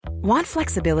Want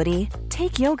flexibility?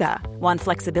 Take yoga. Want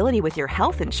flexibility with your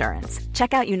health insurance?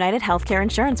 Check out United Healthcare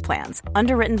Insurance Plans.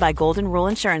 Underwritten by Golden Rule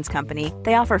Insurance Company,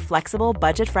 they offer flexible,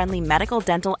 budget-friendly medical,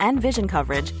 dental, and vision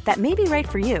coverage that may be right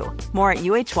for you. More at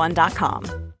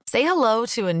uh1.com. Say hello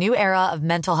to a new era of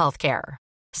mental health care.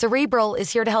 Cerebral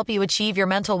is here to help you achieve your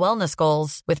mental wellness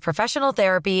goals with professional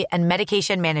therapy and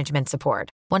medication management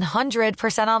support.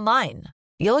 100% online.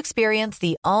 You'll experience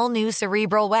the all-new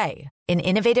Cerebral Way, an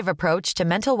innovative approach to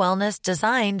mental wellness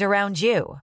designed around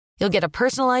you. You'll get a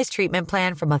personalized treatment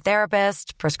plan from a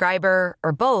therapist, prescriber,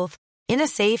 or both in a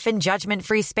safe and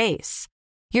judgment-free space.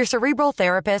 Your Cerebral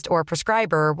therapist or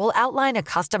prescriber will outline a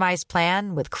customized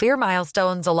plan with clear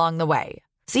milestones along the way,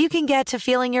 so you can get to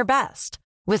feeling your best.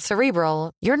 With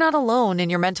Cerebral, you're not alone in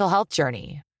your mental health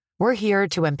journey. We're here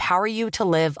to empower you to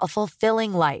live a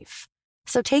fulfilling life.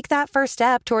 So take that first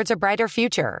step towards a brighter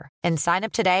future and sign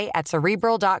up today at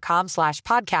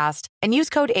Cerebral.com/podcast and use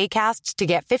code ACAST to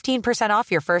get 15%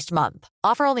 off your first month.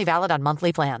 Offer only valid on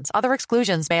monthly plans. Other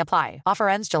exclusions may apply. Offer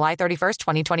ends July 31st,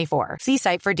 2024. See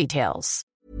site for details.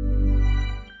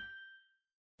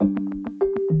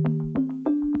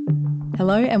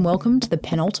 Hello and welcome to the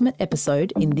penultimate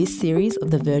episode in this series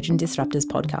of the Virgin Disruptors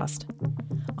podcast.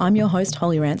 I'm your host,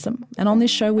 Holly Ransom, and on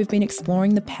this show we've been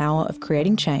exploring the power of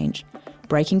creating change,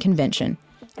 breaking convention,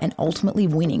 and ultimately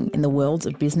winning in the worlds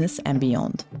of business and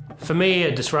beyond. For me,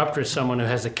 a disruptor is someone who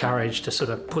has the courage to sort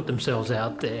of put themselves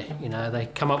out there. You know, they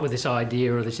come up with this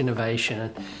idea or this innovation,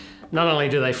 and not only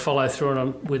do they follow through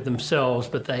on with themselves,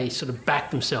 but they sort of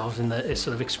back themselves in the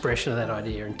sort of expression of that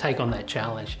idea and take on that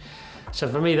challenge. So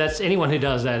for me, that's anyone who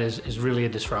does that is really a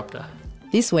disruptor.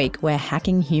 This week, we're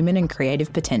hacking human and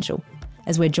creative potential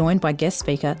as we're joined by guest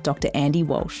speaker Dr. Andy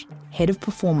Walsh, Head of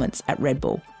Performance at Red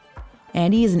Bull.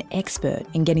 Andy is an expert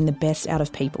in getting the best out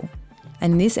of people.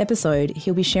 And in this episode,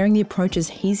 he'll be sharing the approaches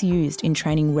he's used in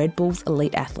training Red Bull's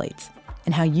elite athletes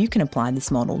and how you can apply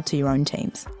this model to your own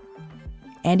teams.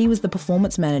 Andy was the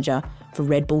performance manager for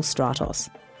Red Bull Stratos,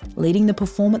 leading the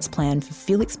performance plan for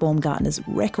Felix Baumgartner's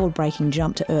record-breaking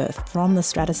jump to Earth from the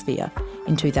stratosphere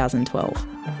in 2012.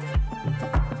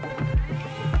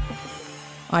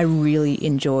 I really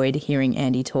enjoyed hearing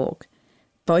Andy talk,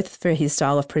 both for his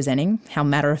style of presenting, how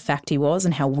matter-of-fact he was,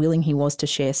 and how willing he was to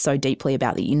share so deeply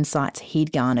about the insights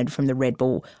he'd garnered from the Red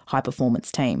Bull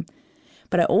high-performance team.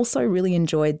 But I also really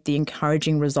enjoyed the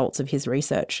encouraging results of his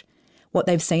research, what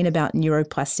they've seen about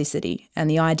neuroplasticity, and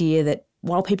the idea that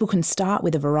while people can start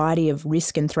with a variety of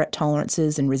risk and threat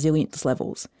tolerances and resilience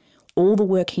levels, all the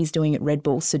work he's doing at Red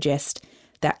Bull suggests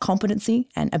that competency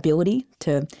and ability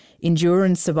to endure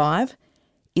and survive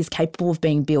is capable of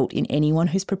being built in anyone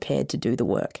who's prepared to do the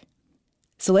work.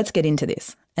 So let's get into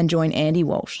this and join Andy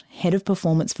Walsh, Head of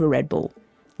Performance for Red Bull,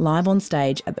 live on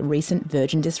stage at the recent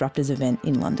Virgin Disruptors event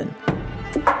in London.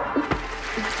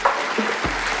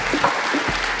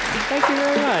 Thank you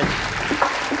very much.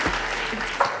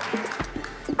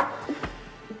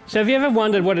 So have you ever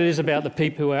wondered what it is about the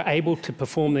people who are able to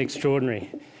perform the extraordinary?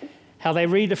 How they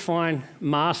redefine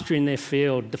mastery in their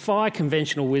field, defy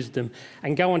conventional wisdom,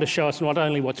 and go on to show us not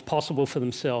only what's possible for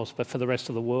themselves, but for the rest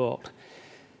of the world.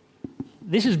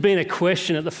 This has been a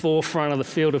question at the forefront of the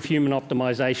field of human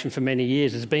optimization for many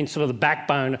years. It's been sort of the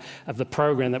backbone of the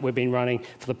program that we've been running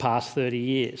for the past 30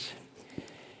 years.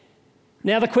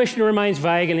 Now, the question remains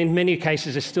vague and in many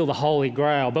cases is still the holy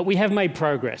grail, but we have made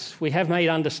progress. We have made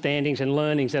understandings and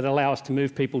learnings that allow us to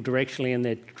move people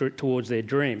directionally towards their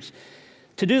dreams.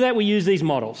 To do that, we use these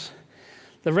models.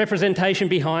 The representation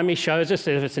behind me shows us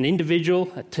that if it's an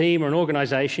individual, a team, or an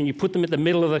organisation, you put them at the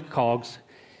middle of the cogs.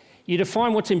 You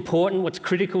define what's important, what's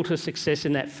critical to success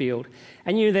in that field,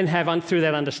 and you then have, through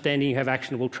that understanding, you have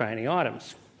actionable training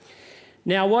items.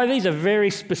 Now, while these are very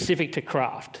specific to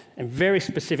craft and very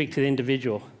specific to the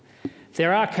individual,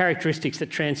 there are characteristics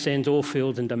that transcend all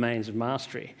fields and domains of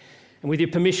mastery. And with your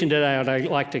permission today, I'd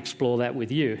like to explore that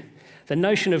with you. The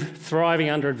notion of thriving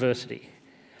under adversity.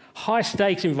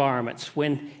 High-stakes environments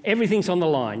when everything's on the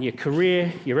line, your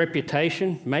career, your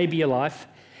reputation, maybe your life.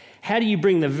 How do you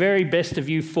bring the very best of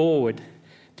you forward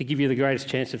to give you the greatest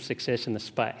chance of success in the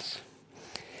space?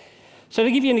 So to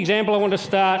give you an example, I want to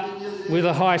start with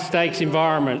a high-stakes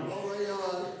environment.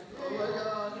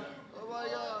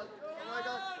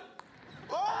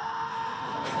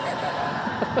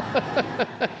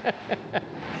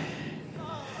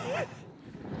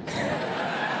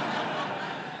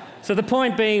 So the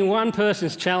point being, one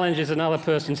person's challenge is another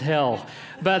person's hell.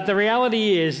 But the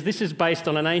reality is, this is based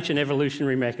on an ancient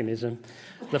evolutionary mechanism,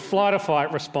 the flight or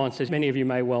fight response, as many of you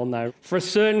may well know. For a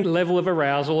certain level of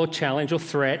arousal or challenge or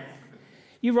threat,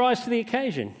 You rise to the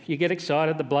occasion. You get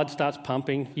excited, the blood starts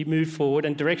pumping, you move forward,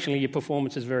 and directionally your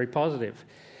performance is very positive.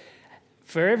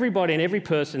 For everybody and every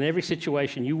person, in every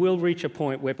situation, you will reach a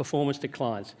point where performance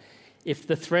declines. If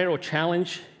the threat or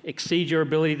challenge exceeds your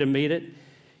ability to meet it,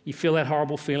 you feel that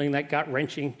horrible feeling, that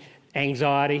gut-wrenching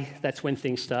anxiety, that's when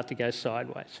things start to go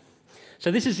sideways. So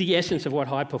this is the essence of what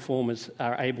high performers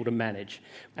are able to manage.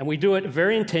 And we do it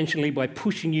very intentionally by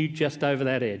pushing you just over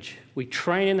that edge. We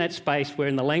train in that space where,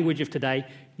 in the language of today,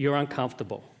 you're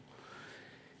uncomfortable.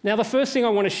 Now, the first thing I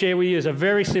want to share with you is a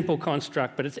very simple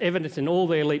construct, but it's evident in all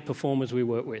the elite performers we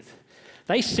work with.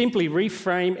 They simply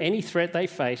reframe any threat they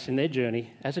face in their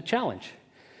journey as a challenge.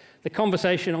 The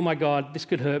conversation, oh my God, this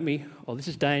could hurt me, or this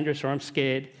is dangerous, or I'm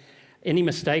scared. Any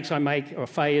mistakes I make or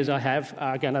failures I have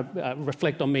are going to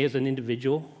reflect on me as an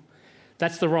individual.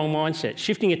 That's the wrong mindset.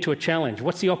 Shifting it to a challenge.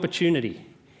 What's the opportunity?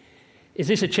 Is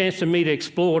this a chance for me to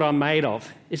explore what I'm made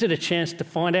of? Is it a chance to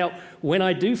find out when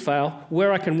I do fail,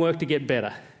 where I can work to get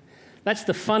better? That's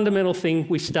the fundamental thing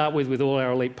we start with all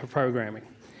our elite programming.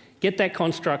 Get that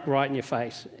construct right in your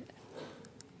face.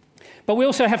 But we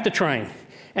also have to train.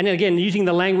 And again, using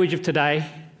the language of today,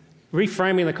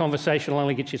 reframing the conversation will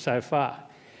only get you so far.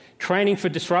 Training for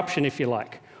disruption, if you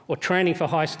like, or training for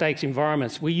high-stakes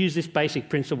environments. We use this basic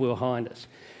principle behind us.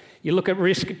 You look at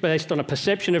risk based on a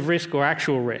perception of risk or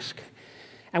actual risk.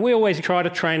 And we always try to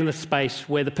train in the space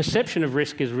where the perception of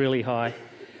risk is really high,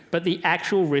 but the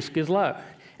actual risk is low.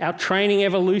 Our training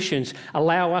evolutions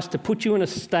allow us to put you in a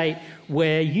state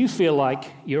where you feel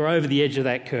like you're over the edge of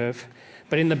that curve,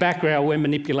 but in the background we're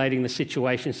manipulating the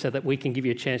situation so that we can give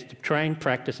you a chance to train,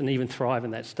 practice, and even thrive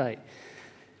in that state.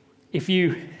 If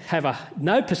you have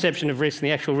no perception of risk and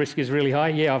the actual risk is really high,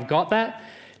 yeah, I've got that,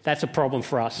 that's a problem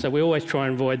for us. So we always try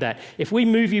and avoid that. If we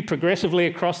move you progressively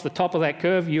across the top of that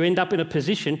curve, you end up in a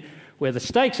position where the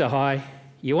stakes are high,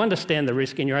 you understand the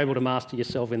risk, and you're able to master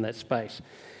yourself in that space.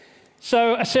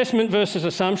 So assessment versus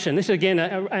assumption. This, again,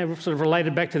 sort of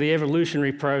related back to the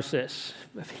evolutionary process.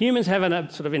 Humans have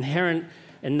a sort of inherent,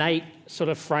 innate sort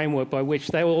of framework by which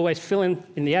they will always fill in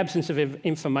the absence of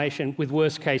information, with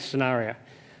worst-case scenario.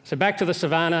 So back to the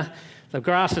savannah, the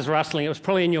grass is rustling. It was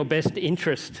probably in your best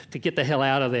interest to get the hell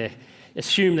out of there.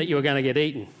 Assume that you were going to get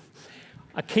eaten.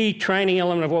 A key training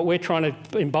element of what we're trying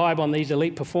to imbibe on these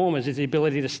elite performers is the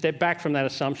ability to step back from that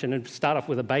assumption and start off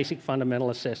with a basic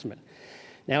fundamental assessment.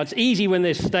 Now, it's easy when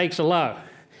their stakes are low,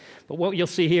 but what you'll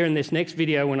see here in this next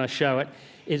video when I show it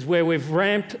is where we've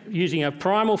ramped using a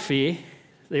primal fear.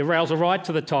 The rails are right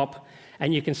to the top,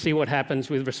 and you can see what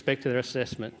happens with respect to their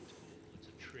assessment.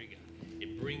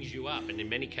 Brings you up, and in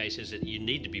many cases you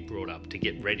need to be brought up to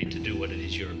get ready to do what it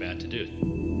is you're about to do.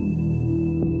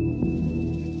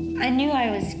 I knew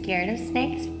I was scared of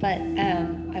snakes, but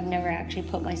I've never actually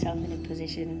put myself in a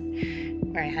position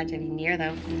where I had to be near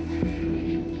them.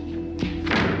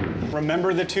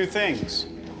 Remember the two things: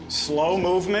 slow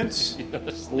movements,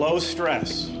 low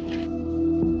stress.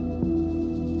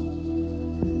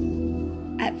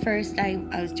 At first, I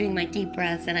was doing my deep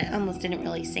breaths, and I almost didn't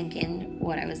really sink in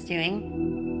what I was doing.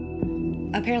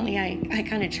 Apparently, I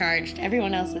kind of charged.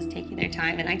 Everyone else was taking their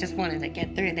time, and I just wanted to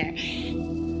get through there.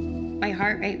 My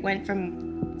heart rate went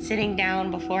from sitting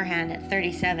down beforehand at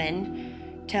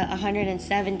 37 to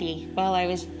 170 while I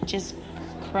was just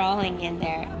crawling in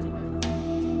there.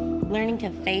 Learning to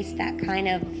face that kind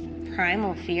of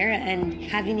primal fear and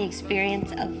having the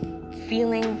experience of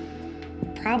feeling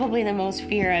probably the most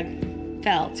fear I've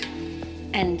felt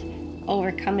and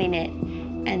overcoming it,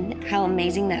 and how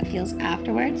amazing that feels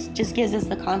afterwards just gives us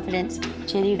the confidence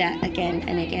to do that again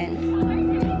and again.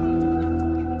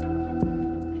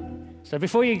 So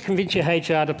before you convince your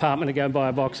HR department to go and buy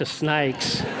a box of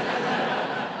snakes,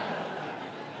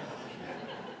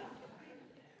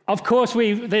 of course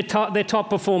they're top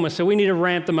performers, so we need to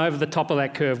ramp them over the top of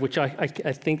that curve, which I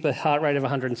think the heart rate of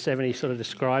 170 sort of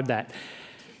described that.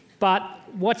 But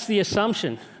what's the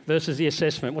assumption versus the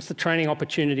assessment? What's the training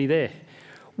opportunity there?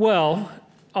 Well,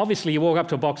 obviously you walk up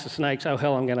to a box of snakes, oh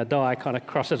hell, I'm going to die, kind of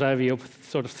crosses over you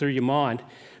sort of through your mind.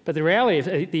 But the reality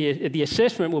is the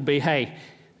assessment will be, hey,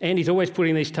 Andy's always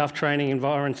putting these tough training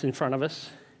environments in front of us.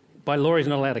 By law, he's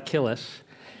not allowed to kill us.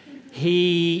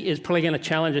 He is probably going to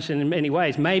challenge us in many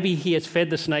ways. Maybe he has fed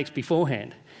the snakes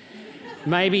beforehand.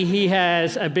 Maybe he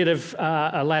has a bit of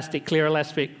clear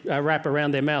elastic wrap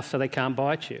around their mouth so they can't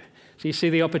bite you. So you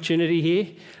see the opportunity here?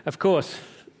 Of course,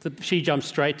 she jumps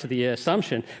straight to the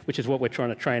assumption, which is what we're trying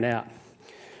to train out.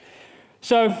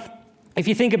 So if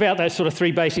you think about those sort of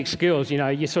three basic skills,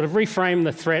 you sort of reframe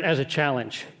the threat as a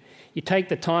challenge. You take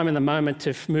the time and the moment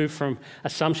to move from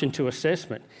assumption to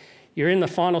assessment. You're in the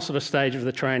final sort of stage of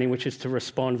the training, which is to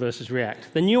respond versus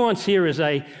react. The nuance here is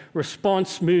a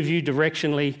response moves you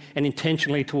directionally and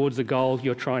intentionally towards the goal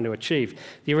you're trying to achieve.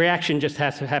 The reaction just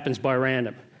happens by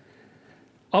random.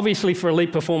 Obviously, for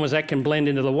elite performers, that can blend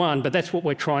into the one, but that's what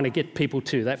we're trying to get people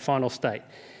to, that final state.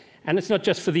 And it's not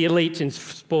just for the elites in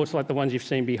sports like the ones you've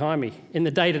seen behind me. In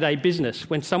the day-to-day business,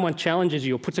 when someone challenges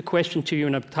you or puts a question to you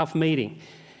in a tough meeting,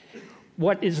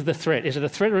 what is the threat? Is it a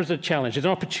threat or is it a challenge? It's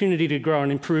an opportunity to grow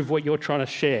and improve what you're trying to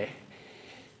share.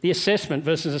 The assessment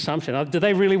versus assumption. Do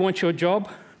they really want your job?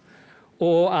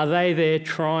 Or are they there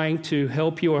trying to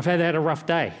help you, or have they had a rough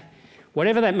day?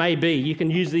 Whatever that may be, you can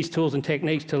use these tools and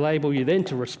techniques to label you then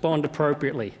to respond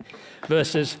appropriately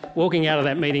versus walking out of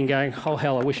that meeting going, oh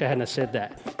hell, I wish I hadn't have said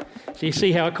that. So you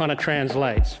see how it kind of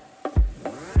translates.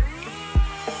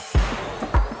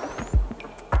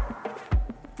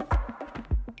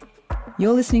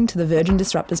 You're listening to the Virgin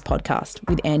Disruptors podcast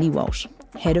with Andy Walsh,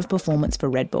 Head of Performance for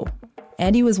Red Bull.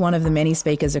 Andy was one of the many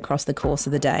speakers across the course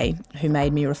of the day who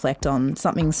made me reflect on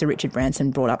something Sir Richard Branson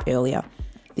brought up earlier,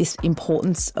 this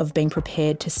importance of being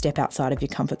prepared to step outside of your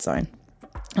comfort zone.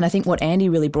 And I think what Andy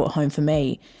really brought home for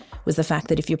me was the fact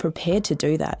that if you're prepared to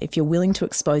do that, if you're willing to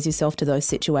expose yourself to those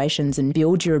situations and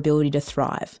build your ability to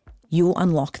thrive, you'll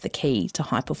unlock the key to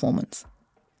high performance.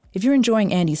 If you're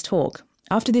enjoying Andy's talk,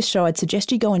 after this show, I'd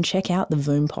suggest you go and check out the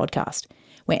Voom podcast,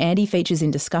 where Andy features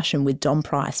in discussion with Dom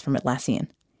Price from Atlassian.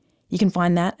 You can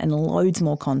find that and loads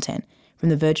more content from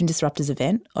the Virgin Disruptors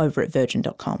event over at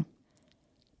virgin.com.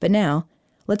 But now,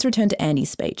 let's return to Andy's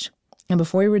speech. And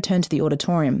before we return to the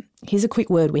auditorium, here's a quick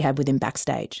word we had with him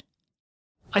backstage.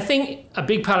 I think a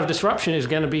big part of disruption is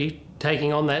going to be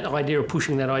taking on that idea or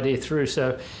pushing that idea through.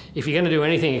 So if you're going to do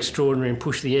anything extraordinary and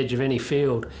push the edge of any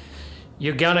field,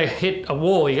 you're going to hit a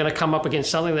wall. You're going to come up against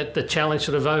something that the challenge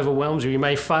sort of overwhelms you. You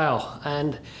may fail.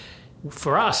 And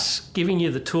for us, giving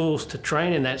you the tools to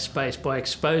train in that space by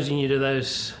exposing you to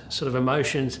those sort of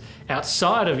emotions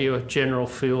outside of your general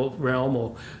field realm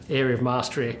or area of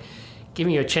mastery,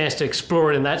 giving you a chance to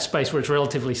explore it in that space where it's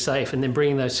relatively safe, and then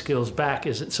bringing those skills back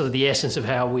is sort of the essence of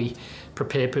how we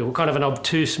prepare people, kind of an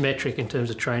obtuse metric in terms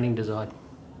of training design.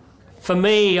 For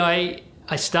me, I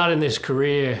started in this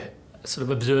career sort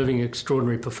of observing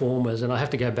extraordinary performers, and I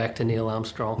have to go back to Neil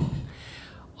Armstrong.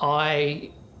 I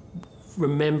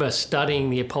remember studying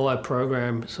the Apollo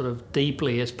program sort of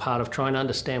deeply as part of trying to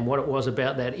understand what it was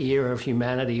about that era of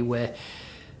humanity where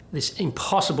this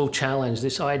impossible challenge,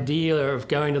 this idea of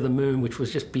going to the moon, which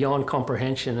was just beyond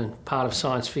comprehension and part of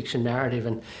science fiction narrative,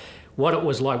 and what it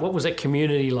was like, what was that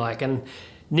community like. And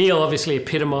Neil obviously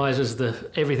epitomizes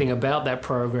everything about that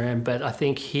program, but I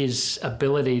think his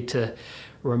ability to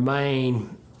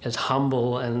remain as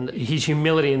humble and his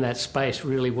humility in that space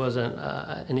really was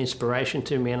an inspiration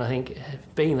to me. And I think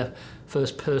being the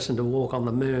first person to walk on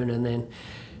the moon and then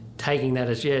taking that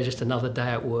as, just another day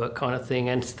at work kind of thing,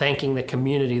 and thanking the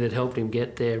community that helped him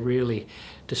get there really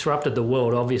disrupted the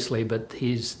world, obviously, but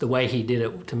the way he did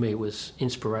it, to me, was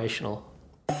inspirational.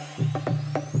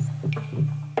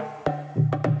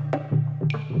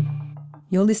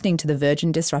 You're listening to the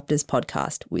Virgin Disruptors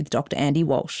podcast with Dr. Andy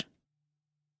Walsh.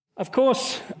 Of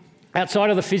course,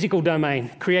 outside of the physical domain,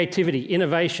 creativity,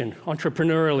 innovation,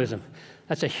 entrepreneurialism,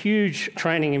 that's a huge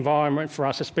training environment for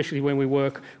us, especially when we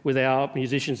work with our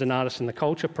musicians and artists in the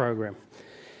culture program.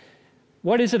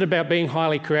 What is it about being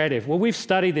highly creative? Well, we've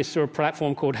studied this through a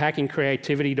platform called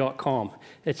hackingcreativity.com.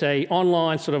 It's an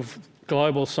online sort of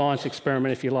global science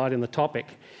experiment, if you like, in the topic.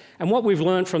 And what we've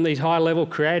learned from these high-level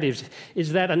creatives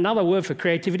is that another word for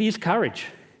creativity is courage.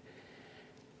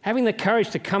 Having the courage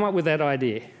to come up with that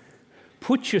idea,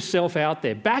 put yourself out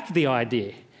there, back the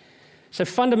idea. So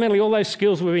fundamentally, all those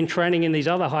skills we've been training in these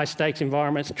other high-stakes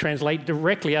environments translate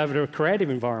directly over to a creative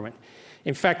environment.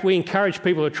 In fact, we encourage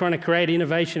people who are trying to create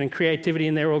innovation and creativity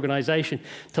in their organisation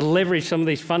to leverage some of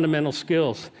these fundamental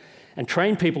skills and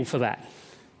train people for that,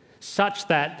 such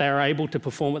that they are able to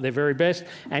perform at their very best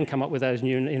and come up with those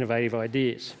new and innovative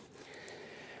ideas.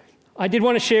 I did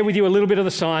want to share with you a little bit of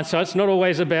the science, so it's not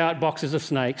always about boxes of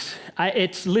snakes.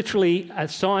 It's literally a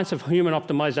science of human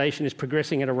optimization is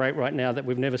progressing at a rate right now that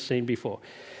we've never seen before.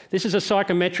 This is a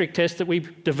psychometric test that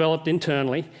we've developed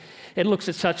internally. It looks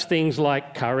at such things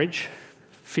like courage,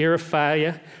 fear of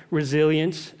failure,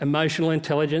 resilience, emotional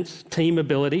intelligence, team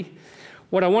ability.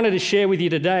 What I wanted to share with you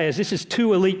today is this is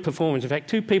two elite performers. In fact,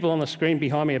 two people on the screen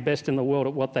behind me are best in the world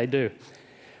at what they do.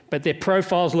 But their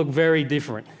profiles look very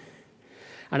different.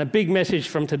 And a big message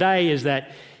from today is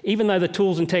that even though the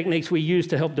tools and techniques we use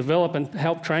to help develop and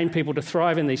help train people to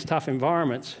thrive in these tough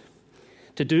environments,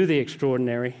 to do the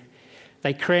extraordinary,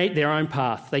 they create their own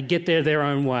path. They get there their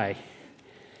own way.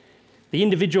 The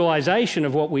individualisation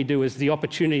of what we do is the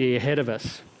opportunity ahead of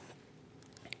us.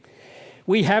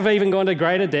 We have even gone to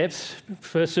greater depths,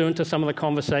 pursuant to some of the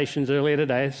conversations earlier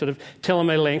today, sort of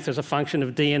telomere length as a function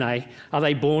of DNA. Are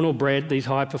they born or bred, these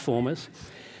high performers?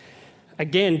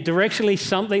 Again, directionally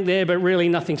something there, but really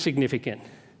nothing significant.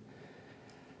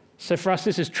 So for us,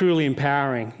 this is truly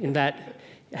empowering in that,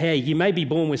 hey, you may be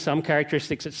born with some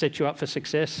characteristics that set you up for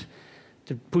success,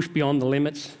 to push beyond the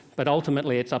limits, but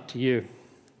ultimately it's up to you.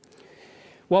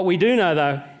 What we do know,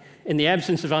 though, in the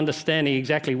absence of understanding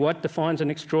exactly what defines an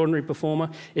extraordinary performer,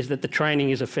 is that the training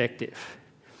is effective.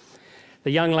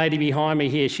 The young lady behind me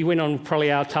here, she went on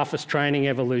probably our toughest training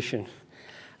evolution.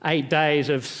 8 days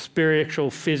of spiritual,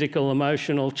 physical,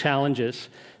 emotional challenges,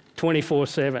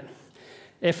 24/7.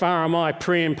 FRMI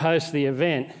pre and post the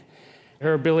event,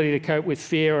 her ability to cope with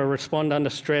fear or respond under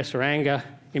stress or anger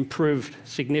improved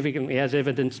significantly, as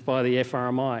evidenced by the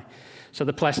FRMI. So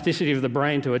the plasticity of the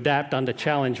brain to adapt under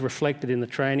challenge reflected in the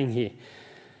training here.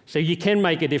 So you can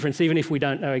make a difference even if we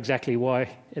don't know exactly why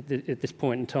at this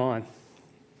point in time.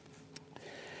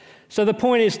 So the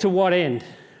point is, to what end?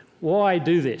 Why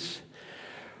do this?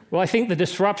 Well, I think the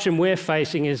disruption we're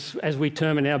facing is, as we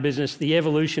term in our business, the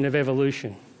evolution of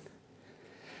evolution.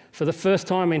 For the first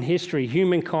time in history,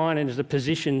 humankind is in a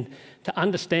position to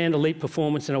understand elite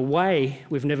performance in a way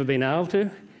we've never been able to,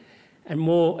 and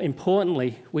more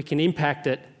importantly, we can impact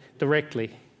it directly.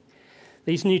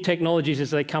 These new technologies,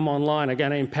 as they come online, are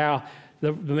going to empower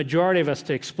the majority of us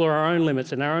to explore our own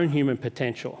limits and our own human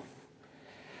potential.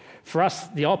 For us,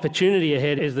 the opportunity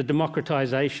ahead is the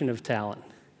democratization of talent.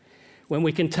 When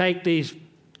we can take these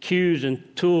cues and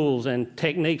tools and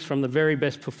techniques from the very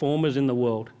best performers in the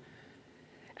world,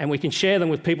 and we can share them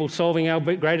with people solving our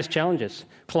greatest challenges: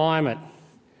 climate,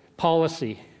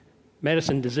 policy,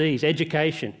 medicine, disease,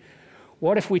 education.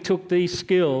 What if we took these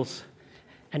skills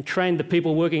and trained the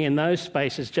people working in those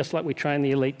spaces just like we train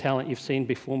the elite talent you've seen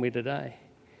before me today?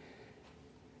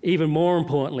 Even more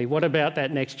importantly, what about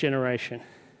that next generation?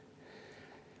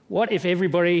 What if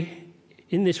everybody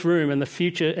in this room and the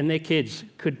future and their kids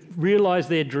could realise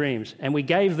their dreams, and we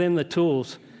gave them the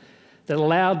tools that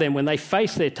allowed them, when they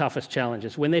face their toughest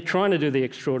challenges, when they're trying to do the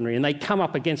extraordinary and they come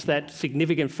up against that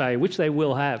significant failure, which they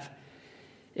will have,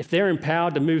 if they're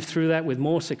empowered to move through that with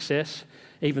more success,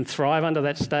 even thrive under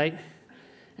that state,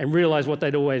 and realise what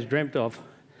they'd always dreamt of,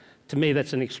 to me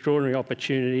that's an extraordinary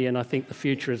opportunity, and I think the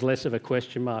future is less of a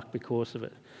question mark because of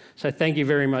it. So thank you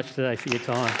very much today for your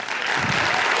time.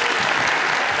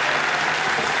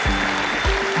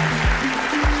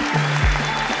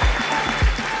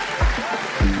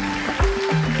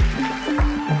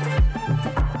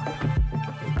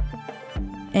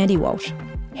 Andy Walsh,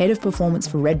 Head of Performance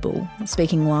for Red Bull,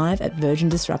 speaking live at Virgin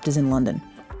Disruptors in London.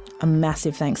 A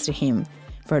massive thanks to him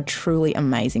for a truly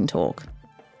amazing talk.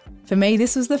 For me,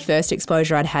 this was the first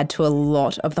exposure I'd had to a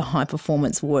lot of the high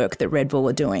performance work that Red Bull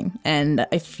are doing. And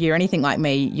if you're anything like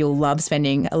me, you'll love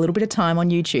spending a little bit of time on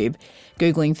YouTube,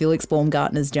 Googling Felix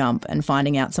Baumgartner's jump and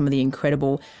finding out some of the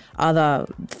incredible other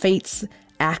feats,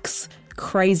 acts,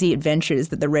 crazy adventures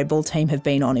that the Red Bull team have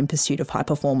been on in pursuit of high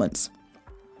performance.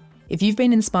 If you've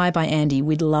been inspired by Andy,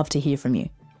 we'd love to hear from you.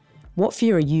 What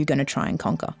fear are you going to try and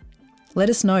conquer? Let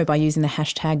us know by using the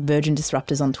hashtag Virgin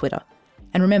Disruptors on Twitter.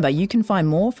 And remember, you can find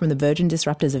more from the Virgin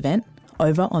Disruptors event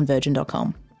over on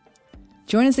virgin.com.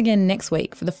 Join us again next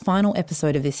week for the final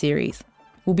episode of this series.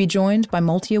 We'll be joined by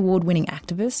multi-award winning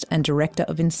activist and director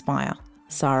of Inspire,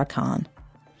 Sarah Khan.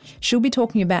 She'll be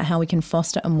talking about how we can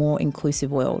foster a more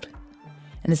inclusive world.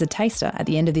 And as a taster, at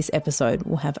the end of this episode,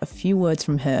 we'll have a few words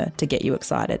from her to get you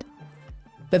excited.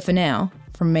 But for now,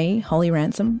 from me, Holly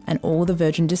Ransom, and all the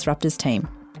Virgin Disruptors team,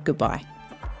 goodbye.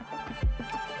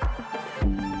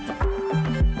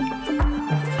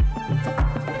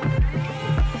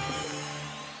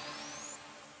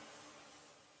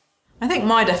 I think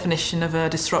my definition of a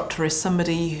disruptor is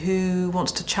somebody who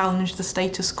wants to challenge the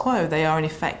status quo. They are in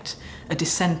effect a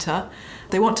dissenter.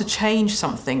 They want to change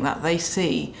something that they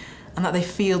see and that they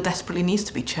feel desperately needs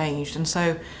to be changed. And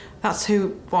so that's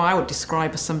who I would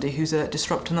describe as somebody who's a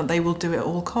disruptor, and that they will do it at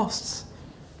all costs.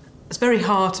 It's very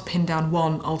hard to pin down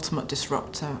one ultimate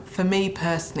disruptor. For me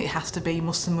personally, it has to be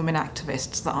Muslim women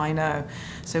activists that I know.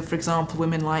 So for example,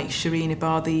 women like Shireen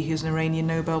Ebadi, who's an Iranian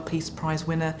Nobel Peace Prize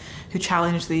winner, who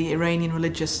challenged the Iranian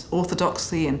religious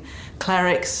orthodoxy and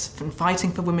clerics from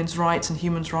fighting for women's rights and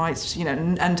human rights,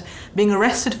 and being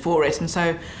arrested for it. And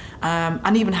so,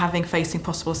 and even facing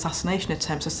possible assassination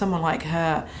attempts. So someone like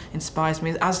her inspires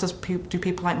me, as do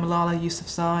people like Malala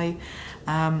Yousafzai,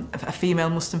 a female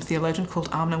Muslim theologian called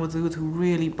Amna Wadud, who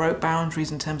really broke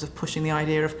boundaries in terms of pushing the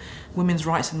idea of women's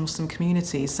rights in Muslim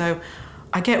communities. So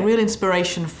I get real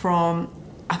inspiration from,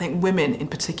 I think, women in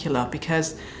particular,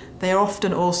 because they are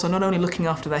often also not only looking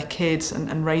after their kids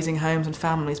and raising homes and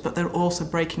families, but they're also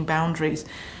breaking boundaries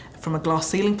from a glass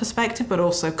ceiling perspective, but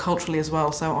also culturally as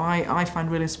well. So I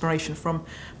find real inspiration from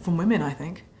women, I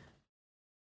think.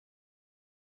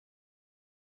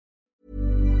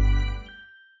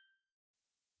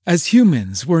 As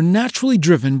humans, we're naturally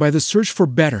driven by the search for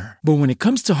better. But when it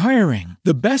comes to hiring,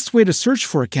 the best way to search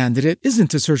for a candidate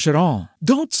isn't to search at all.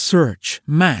 Don't search,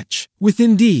 match with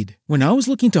Indeed. When I was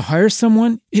looking to hire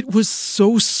someone, it was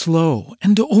so slow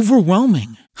and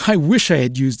overwhelming. I wish I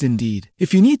had used Indeed.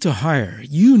 If you need to hire,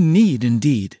 you need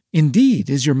Indeed. Indeed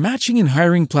is your matching and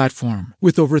hiring platform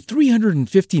with over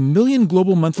 350 million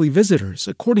global monthly visitors,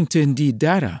 according to Indeed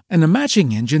data, and a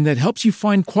matching engine that helps you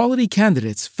find quality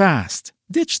candidates fast.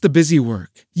 Ditch the busy work.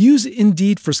 Use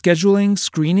Indeed for scheduling,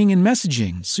 screening, and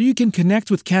messaging so you can connect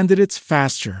with candidates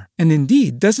faster. And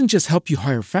Indeed doesn't just help you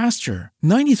hire faster.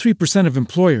 93% of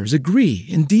employers agree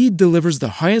Indeed delivers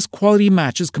the highest quality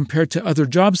matches compared to other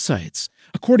job sites,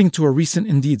 according to a recent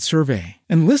Indeed survey.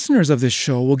 And listeners of this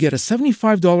show will get a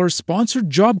 $75 sponsored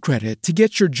job credit to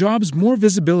get your jobs more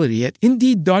visibility at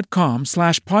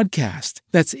Indeed.com/podcast.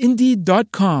 That's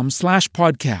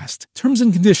Indeed.com/podcast. Terms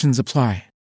and conditions apply.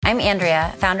 I'm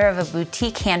Andrea, founder of a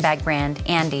boutique handbag brand,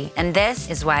 Andy, and this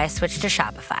is why I switched to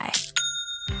Shopify.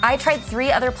 I tried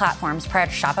 3 other platforms prior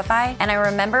to Shopify, and I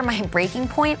remember my breaking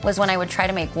point was when I would try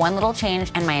to make one little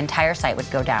change and my entire site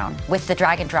would go down. With the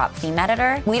drag and drop theme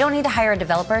editor, we don't need to hire a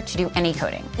developer to do any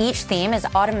coding. Each theme is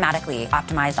automatically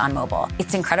optimized on mobile.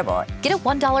 It's incredible. Get a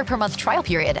 $1 per month trial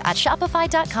period at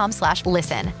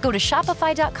shopify.com/listen. Go to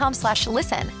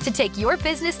shopify.com/listen to take your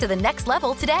business to the next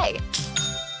level today.